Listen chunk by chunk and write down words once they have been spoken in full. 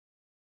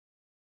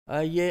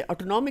ये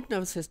autonomic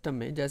nervous system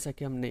में, जैसा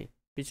कि हमने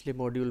पिछले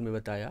मॉड्यूल में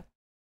बताया,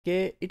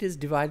 कि it is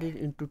divided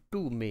into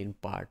two main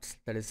parts,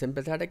 that is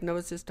sympathetic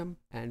nervous system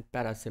and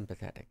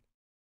parasympathetic.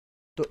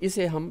 तो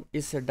इसे हम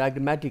इस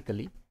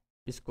डायग्रामेटिकली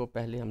इसको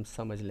पहले हम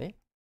समझ लें।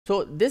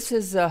 So this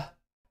is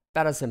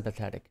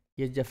parasympathetic.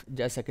 ये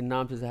जैसा कि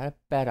नाम से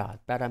ज़ाहिर है,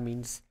 para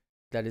means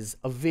that is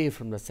away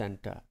from the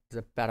centre, is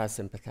a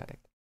parasympathetic.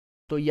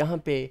 तो यहाँ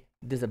पे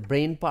this a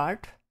brain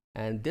part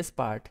and this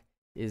part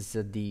is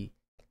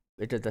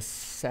it is the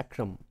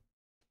sacrum,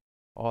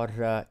 और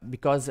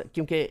बिकॉज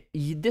क्योंकि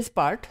this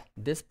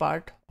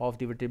part of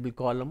the vertebral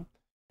column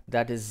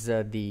that is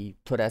the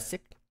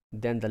thoracic,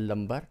 then the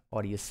lumbar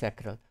और ये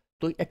sacral.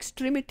 तो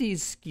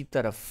extremities की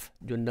तरफ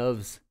जो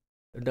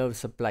नर्व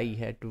सप्लाई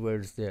है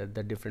towards the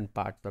different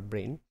parts of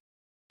brain,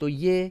 तो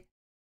ये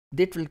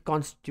दिट will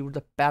constitute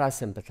the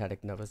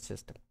parasympathetic nervous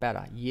system,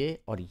 para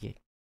ये और ये।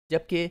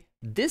 जबकि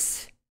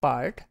this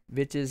part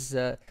which is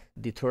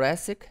the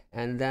thoracic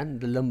and then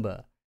the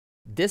lumbar,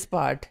 this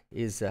part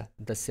is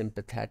the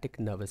sympathetic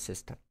nervous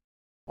system.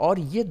 और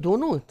ये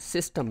दोनों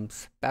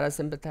सिस्टम्स,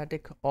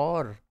 पैरासिम्पैथेटिक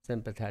और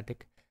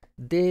sympathetic,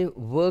 they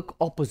work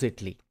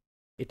oppositely,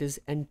 it is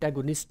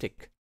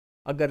antagonistic.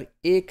 अगर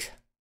एक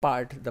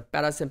part, the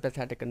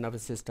parasympathetic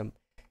nervous system,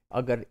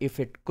 अगर if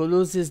it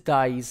closes the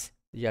eyes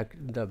या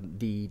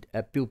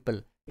the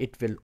pupal,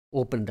 it will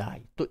open the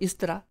आई। तो इस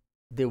तरह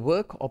they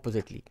work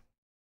oppositely.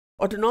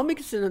 Autonomic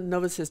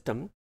nervous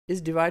system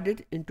is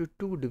divided into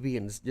two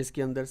divisions,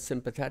 जिसके अंदर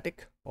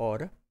sympathetic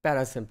और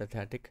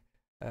पैरासिम्पैथेटिक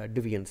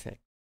डिवीजन्स है।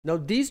 Now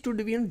these two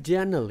divisions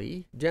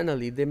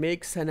generally they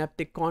make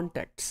synaptic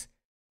contacts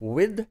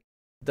with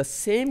the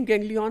same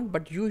ganglion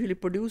but usually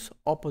produce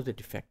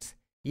opposite effects.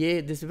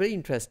 ये this very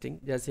interesting,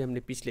 जैसे हमने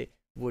पिछले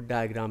वो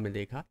diagram में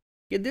देखा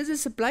कि this is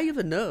supply of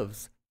the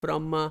nerves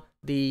from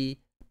the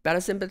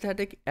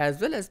parasympathetic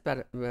as well as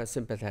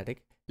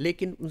sympathetic,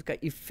 लेकिन उनका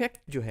इफेक्ट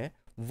जो है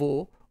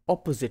वो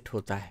ऑपोजिट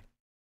होता है।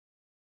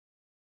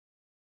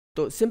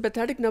 तो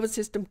सिंपैथेटिक नर्वस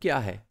सिस्टम क्या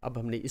है, अब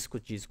हमने इसको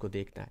चीज़ को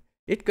देखना है।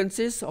 It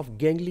consist of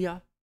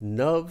ganglia,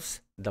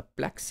 nerves, the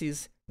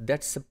plexus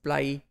that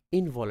supply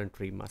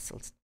involuntary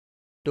muscles.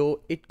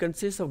 तो इट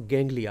कंसिस्ट ऑफ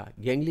गैंग्लिया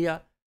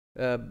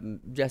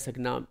जैसा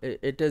कि नाम,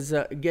 इट इज़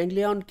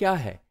गैंग्लियन क्या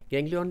है?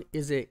 Ganglion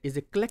is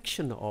a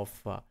collection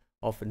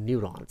of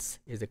neurons,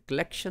 is a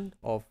collection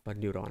of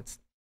neurons.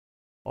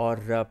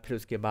 और फिर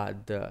उसके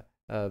बाद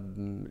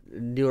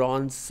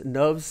न्यूरॉन्स,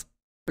 नर्व्स,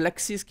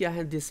 प्लेक्सिस क्या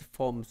है? This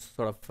forms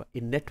sort of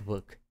a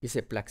network,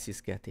 इसे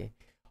प्लेक्सिस कहते हैं।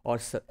 और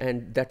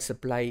and that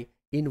supply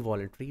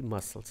involuntary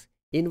muscles.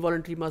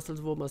 Involuntary muscles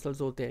वो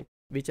मसल्स होते हैं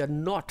which are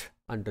not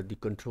under the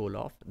control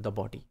of the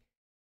body,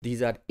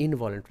 these are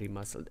involuntary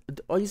muscles,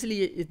 और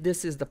इसलिए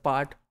this is the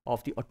part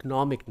of the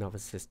autonomic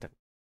nervous system.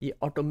 ये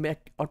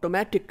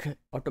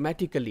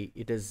automatically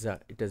it is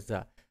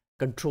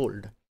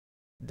controlled.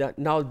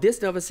 Now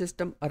this nervous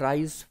system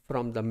arises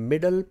from the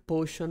middle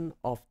portion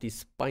of the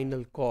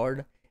spinal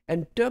cord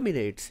and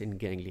terminates in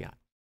ganglia.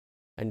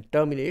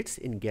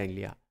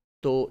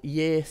 तो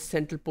ये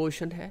central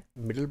portion है,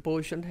 middle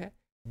portion है,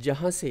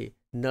 जहाँ से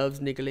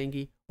nerves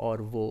निकलेंगी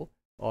और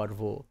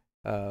वो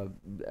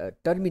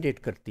टर्मिनेट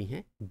करती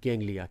हैं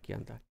गैंग्लिया के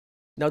अंदर।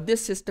 Now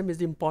this system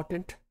is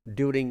important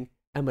during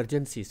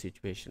emergency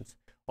situations,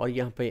 और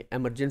यहाँ पे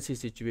एमरजेंसी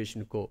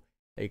सिचुएशन को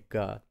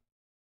एक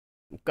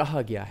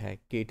कहा गया है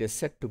कि it is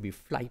set to be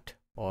flight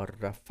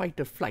और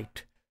फाइट और फ्लाइट।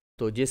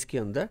 तो जिसके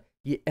अंदर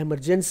ये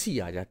एमरजेंसी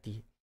आ जाती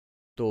है,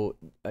 तो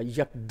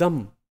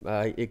यकदम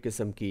एक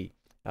किस्म की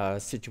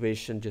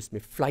सिचुएशन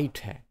जिसमें फ्लाइट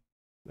है,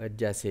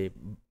 जैसे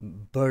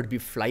बर्ड भी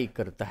फ्लाई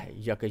करता है,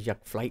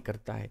 यक फ्लाई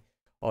करता है,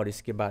 और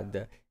इसके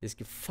बाद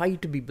इसकी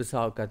फाइट भी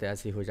बसाव का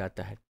ऐसे हो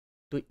जाता है।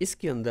 तो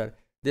इसके अंदर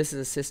this is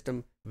a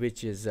system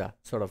which is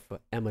sort of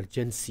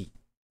emergency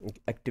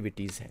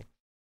activities है।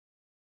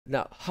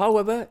 Now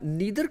however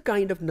neither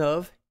kind of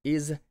nerve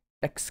is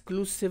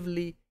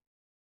exclusively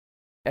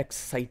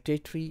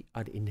excitatory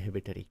और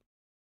inhibitory.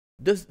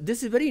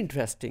 This is very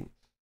interesting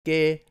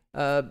कि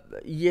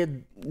ये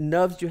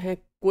नर्व्स जो हैं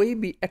कोई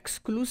भी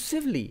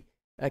एक्सक्लूसिवली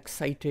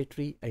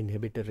एक्साइटेटरी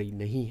इनहिबिटरी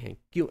नहीं हैं।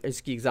 क्यों?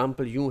 इसकी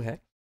एग्जांपल यूँ है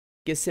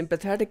कि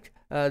sympathetic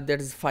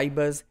that is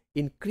fibres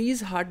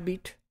increase heart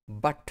beat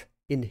but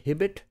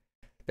inhibit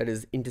that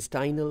is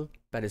intestinal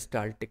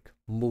peristaltic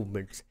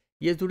movements.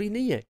 ये ज़रूरी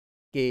नहीं है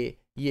कि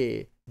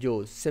ये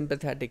जो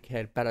सिंपैथेटिक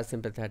है,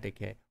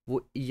 पैरासिम्पैथेटिक है,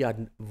 वो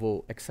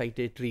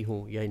एक्साइटेटरी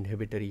हों या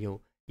इनहिबिटरी हों।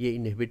 ये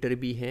इनहिबिटरी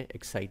भी हैं,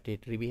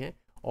 एक्साइटेटरी भी हैं।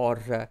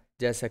 और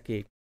जैसा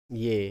कि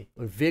ये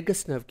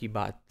वेगस नर्व की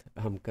बात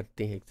हम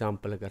करते हैं,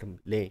 एग्जाम्पल अगर हम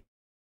लें,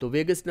 तो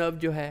वेगस नर्व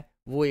जो है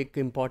वो एक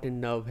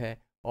इम्पॉर्टेंट नर्व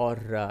है,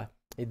 और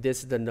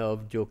दिस द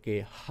नर्व जो कि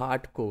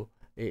हार्ट को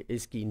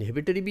इसकी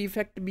इनहिबिटरी भी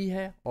इफेक्ट भी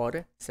है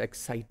और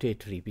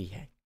एक्साइटेटरी भी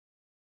है।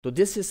 तो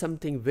this is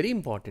something very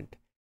important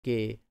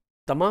कि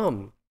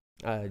तमाम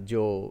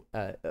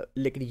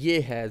लेकिन ये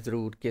है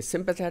ज़रूर कि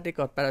सिंपैथेटिक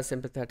और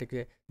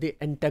पैरासिम्पैथेटिक दे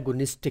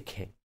एंटागोनिस्टिक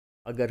हैं।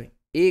 अगर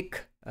एक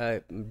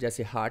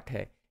जैसे हार्ट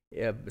है,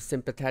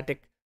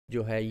 सिंपैथेटिक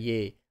जो है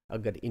ये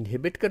अगर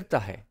इनहिबिट करता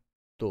है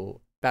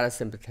तो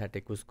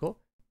पैरासिम्पैथेटिक उसको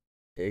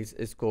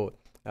इसको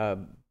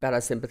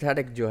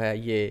पैरासिम्पथेटिक जो है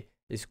ये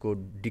इसको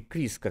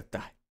डिक्रीज़ करता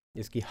है,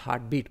 इसकी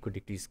हार्ट बीट को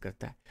डिक्रीज़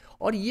करता है।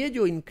 और ये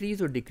जो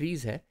इंक्रीज़ और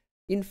डिक्रीज़ है,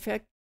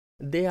 in fact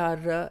they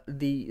are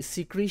the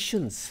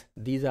secretions,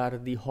 these are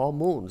the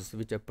hormones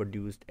which are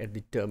produced at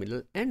the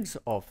terminal ends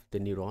of the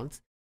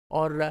neurons।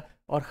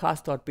 और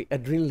ख़ास तौर पे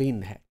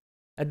एड्रेनलिन है।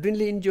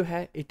 एड्रेनलिन जो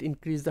है it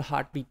increase the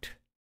heartbeat,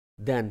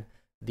 then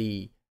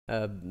the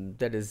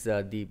that is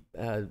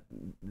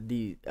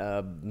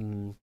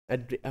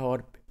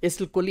और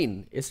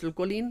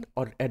acetylcholine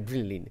और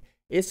adrenaline।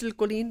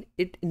 Acetylcholine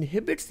it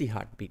inhibits the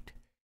heartbeat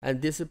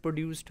and this is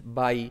produced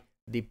by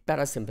the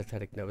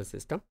parasympathetic nervous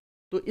system।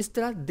 तो इस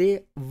तरह they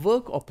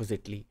work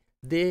oppositely,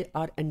 they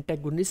are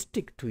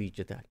antagonistic to each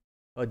other,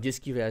 और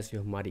जिसकी वजह से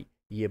हमारी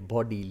ये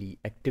बॉडीली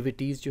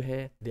एक्टिविटीज़ जो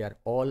हैं they are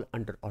all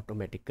under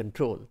automatic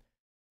control.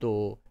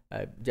 तो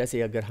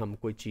जैसे अगर हम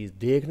कोई चीज़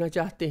देखना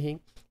चाहते हैं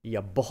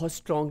या बहुत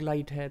स्ट्रॉन्ग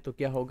लाइट है तो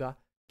क्या होगा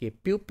कि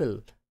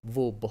प्यूपिल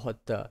वो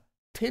बहुत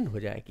थिन हो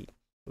जाएगी,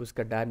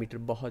 उसका डायमीटर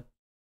बहुत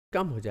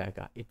कम हो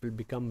जाएगा, it will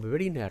become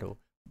very narrow.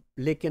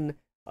 लेकिन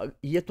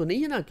ये तो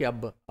नहीं है ना कि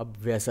अब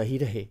वैसा ही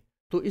रहे,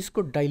 तो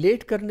इसको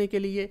डायलेट करने के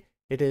लिए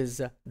it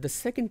is the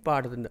second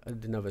part of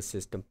the nervous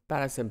system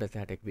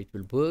parasympathetic which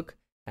will work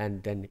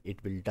and then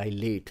it will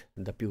dilate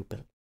the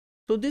प्यूपिल।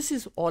 So this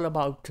is all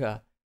about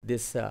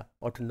this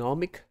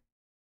autonomic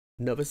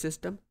nervous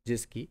system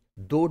जिसकी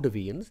दो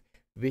divisions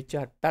which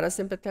are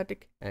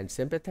parasympathetic and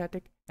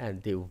sympathetic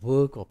and they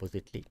work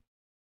oppositely।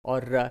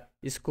 और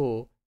इसको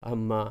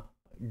हम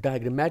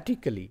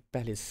diagrammatically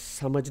पहले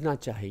समझना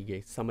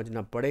चाहिए,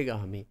 समझना पड़ेगा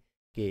हमें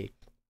कि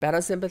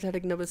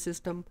पैरासिम्पैथेटिक नर्वस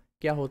सिस्टम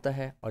क्या होता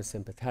है और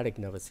सिंपैथेटिक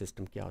नर्वस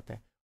सिस्टम क्या होता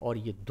है। और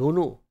ये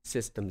दोनों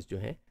सिस्टम्स जो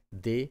हैं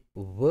they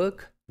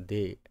work,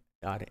 they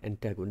are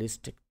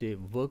antagonistic, they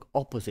work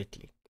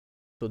oppositely।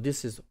 So this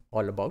is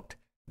all about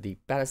the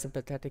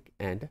parasympathetic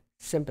and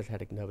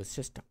sympathetic nervous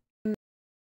system।